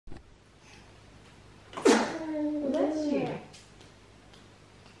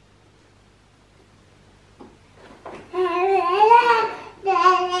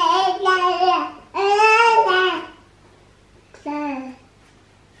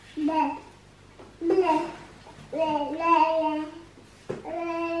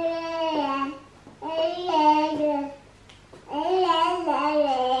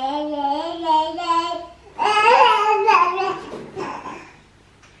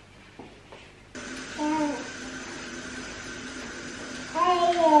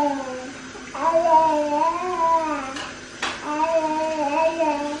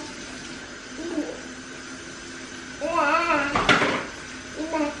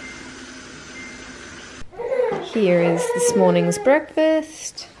Here is this morning's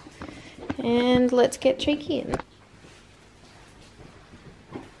breakfast, and let's get cheeky in.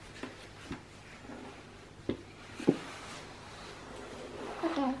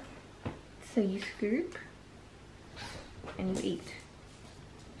 Okay. So you scoop and you eat.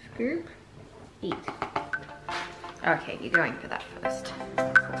 Scoop, eat. Okay, you're going for that first.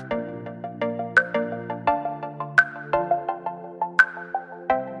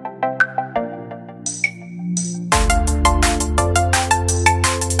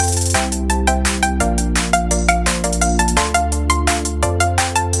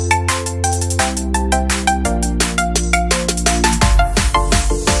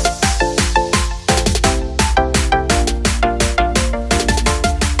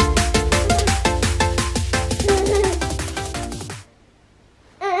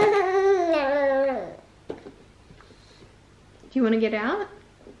 Do you want to get out?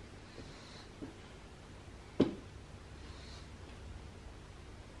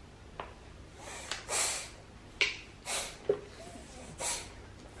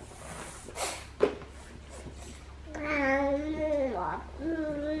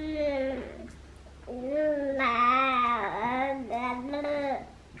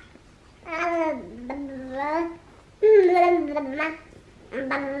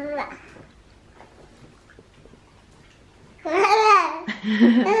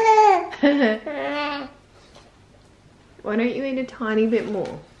 Why don't you eat a tiny bit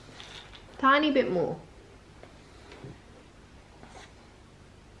more? Tiny bit more.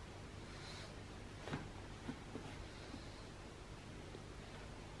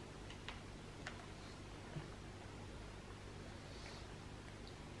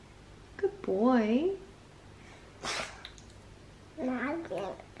 Good boy.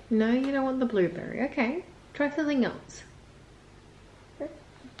 No, you don't want the blueberry. Okay, try something else.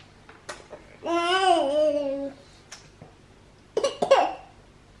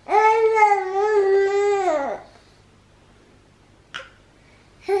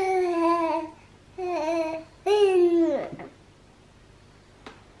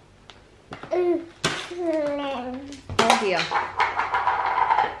 Oh dear.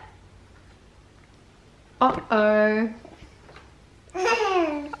 Uh-oh.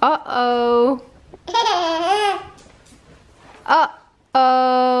 Uh-oh.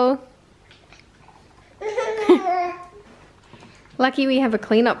 Uh-oh. Lucky we have a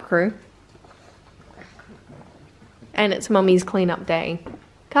cleanup crew. And it's Mummy's cleanup day.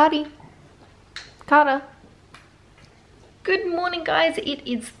 Carter. Good morning, guys. It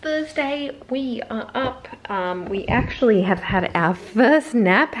is Thursday. We are up. We actually have had our first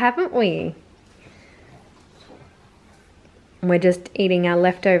nap, haven't we? We're just eating our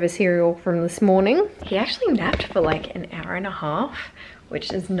leftover cereal from this morning. He actually napped for like an hour and a half,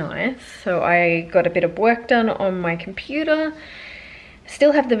 which is nice. So I got a bit of work done on my computer.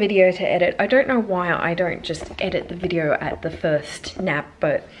 Still have the video to edit. I don't know why I don't just edit the video at the first nap,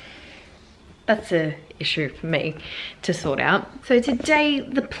 but that's an issue for me to sort out. So today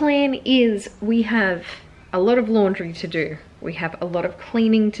the plan is we have a lot of laundry to do. We have a lot of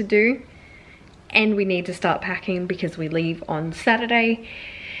cleaning to do. And we need to start packing because we leave on Saturday.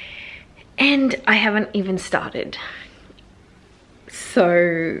 And I haven't even started.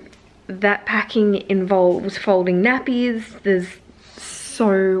 So that packing involves folding nappies. There's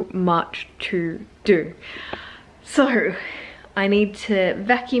so much to do. So I need to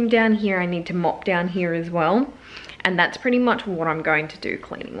vacuum down here. I need to mop down here as well. And that's pretty much what I'm going to do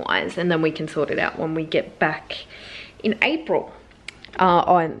cleaning wise. And then we can sort it out when we get back in April.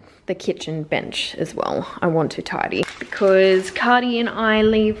 On the kitchen bench as well, I want to tidy because Cardi and I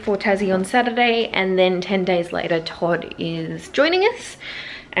leave for Tassie on Saturday, and then 10 days later Todd is joining us,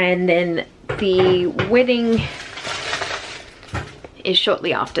 and then the wedding is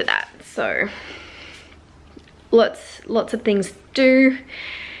shortly after that. So lots of things to do,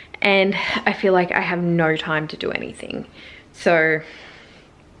 and I feel like I have no time to do anything. So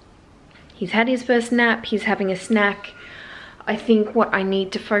he's had his first nap, he's having a snack. I think what I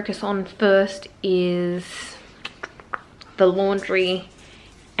need to focus on first is the laundry,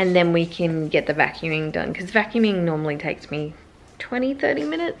 and then we can get the vacuuming done, because vacuuming normally takes me 20-30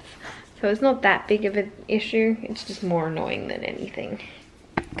 minutes. So it's not that big of an issue. It's just more annoying than anything.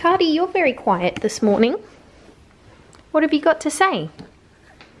 Cardi, you're very quiet this morning. What have you got to say?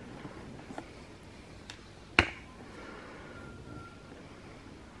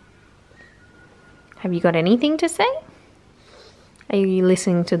 Have you got anything to say? Are you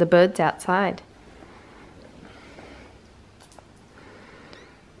listening to the birds outside?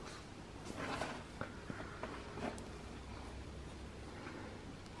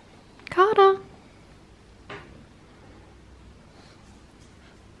 Carter.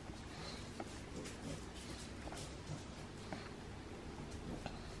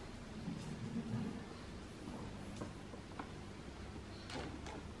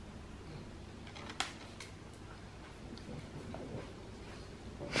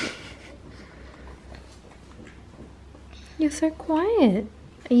 You're so quiet.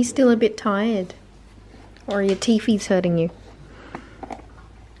 Are you still a bit tired? Or are your teethies hurting you?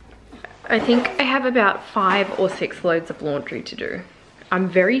 I think I have about 5 or 6 loads of laundry to do. I'm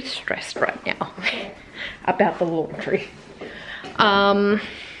very stressed right now about the laundry.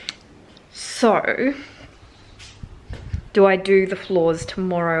 So, do I do the floors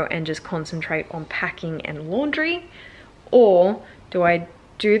tomorrow and just concentrate on packing and laundry? Or do I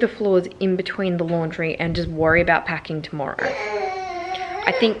do the floors in between the laundry and just worry about packing tomorrow?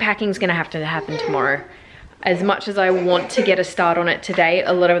 I think packing's gonna have to happen tomorrow. As much as I want to get a start on it today,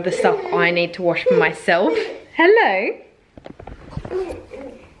 a lot of the stuff I need to wash for myself. Hello.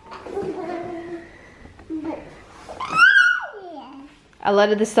 A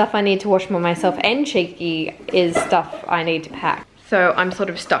lot of the stuff I need to wash for myself and Cheeky is stuff I need to pack. So I'm sort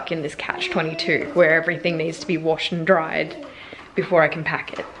of stuck in this catch-22 where everything needs to be washed and dried before I can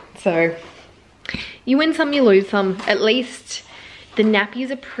pack it. So you win some, you lose some. At least the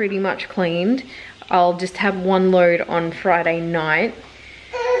nappies are pretty much cleaned. I'll just have 1 load on Friday night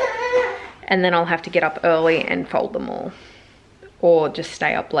and then I'll have to get up early and fold them all, or just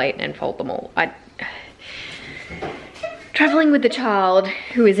stay up late and fold them all. Traveling with a child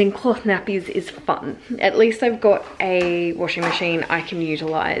who is in cloth nappies is fun. At least I've got a washing machine I can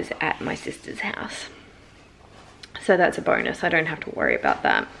utilize at my sister's house. So that's a bonus. I don't have to worry about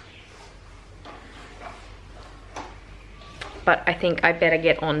that. But I think I better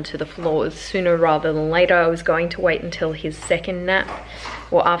get onto the floors sooner rather than later. I was going to wait until his second nap,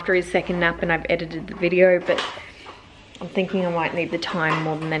 or after his second nap, and I've edited the video, but I'm thinking I might need the time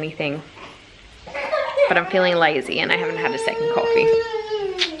more than anything. But I'm feeling lazy and I haven't had a second coffee.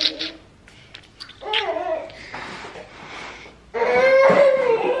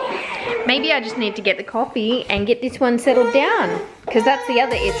 Maybe I just need to get the coffee and get this one settled down, because that's the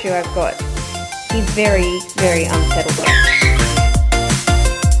other issue I've got. He's very, very unsettled.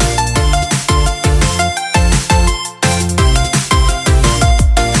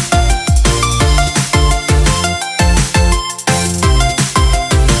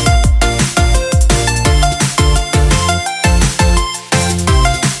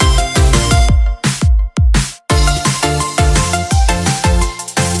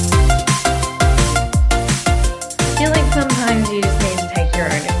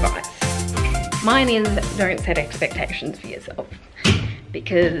 Mine is, don't set expectations for yourself,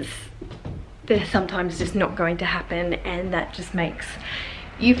 because they're sometimes just not going to happen, and that just makes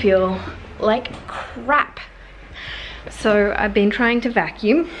you feel like crap. So I've been trying to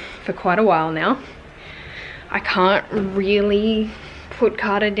vacuum for quite a while now. I can't really put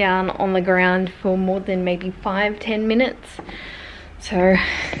Carter down on the ground for more than maybe 5-10 minutes. So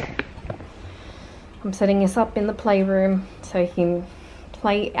I'm setting us up in the playroom so he can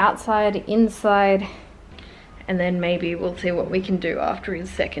play outside, inside, and then maybe we'll see what we can do after his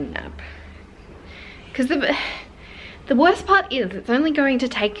second nap. Because the worst part is it's only going to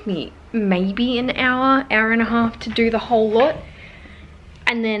take me maybe an hour, hour and a half to do the whole lot,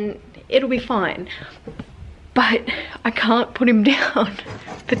 and then it'll be fine. But I can't put him down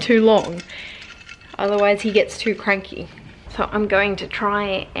for too long, otherwise he gets too cranky. So I'm going to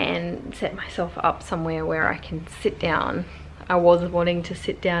try and set myself up somewhere where I can sit down. I was wanting to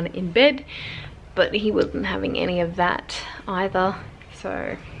sit down in bed, but he wasn't having any of that either.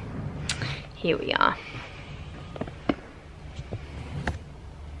 So here we are.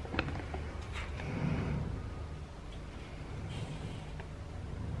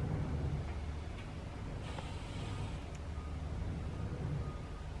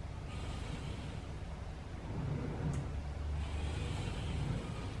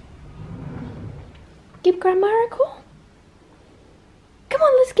 Give Grandma a call. Come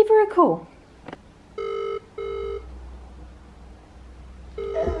on, let's give her a call.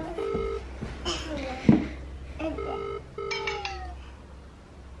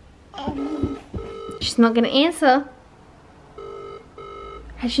 She's not gonna answer.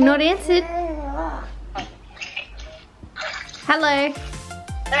 Has she not answered? Hello.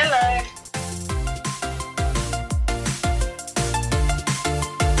 Hello.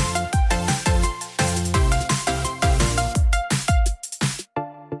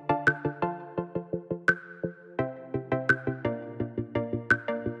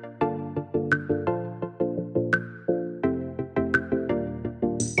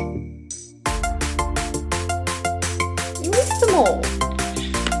 You missed them all.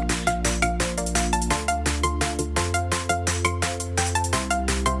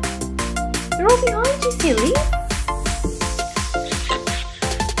 They're all behind you, silly.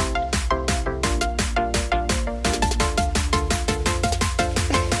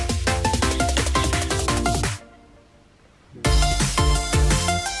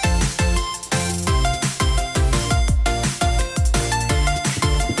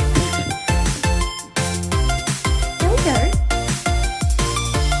 There we go.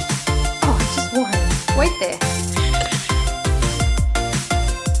 Oh, just one. Wait there.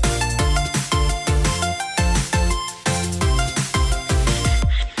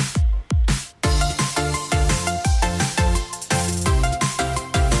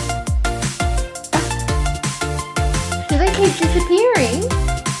 Do they keep disappearing?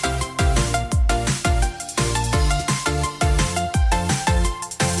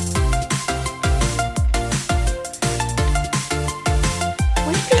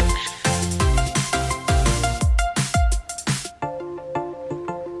 Where's the...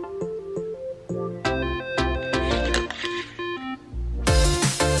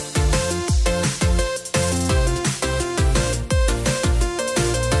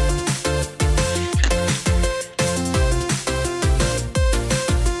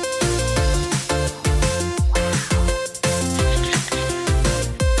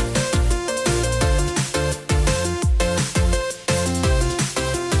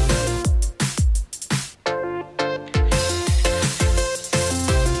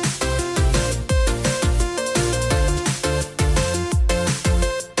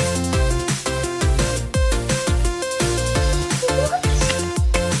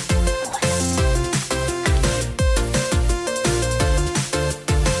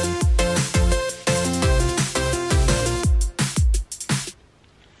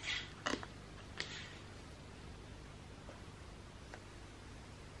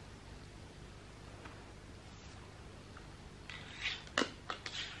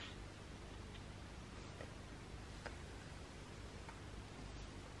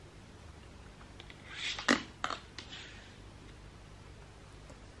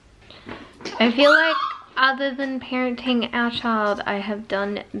 I feel like other than parenting our child, I have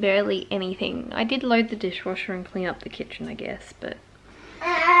done barely anything. I did load the dishwasher and clean up the kitchen, I guess, but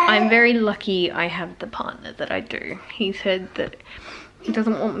I'm very lucky I have the partner that I do. He said that he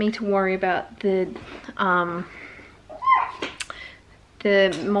doesn't want me to worry about the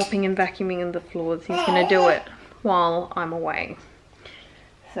mopping and vacuuming of the floors. He's gonna do it while I'm away.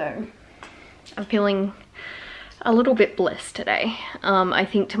 So I'm feeling a little bit blessed today. I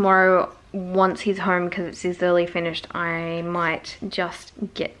think tomorrow, once he's home, because it's his early finished, I might just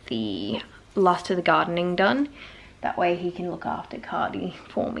get the last of the gardening done. That way he can look after Cardi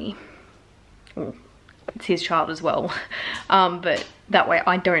for me. Well, it's his child as well. But that way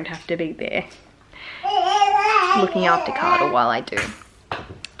I don't have to be there looking after Carter while I do.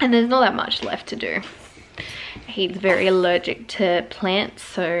 And there's not that much left to do. He's very allergic to plants,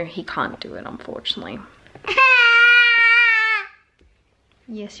 so he can't do it, unfortunately.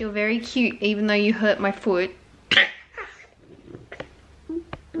 Yes, you're very cute, even though you hurt my foot.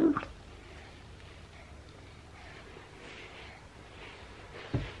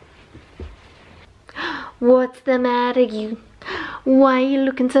 What's the matter, you? Why are you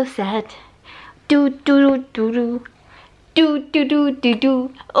looking so sad? Do do do do do. Do do do do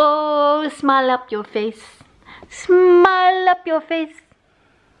do. Oh, smile up your face. Smile up your face.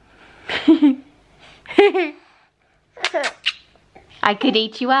 I could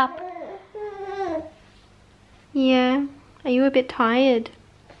eat you up. Yeah. Are you a bit tired?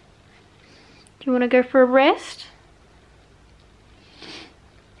 Do you want to go for a rest?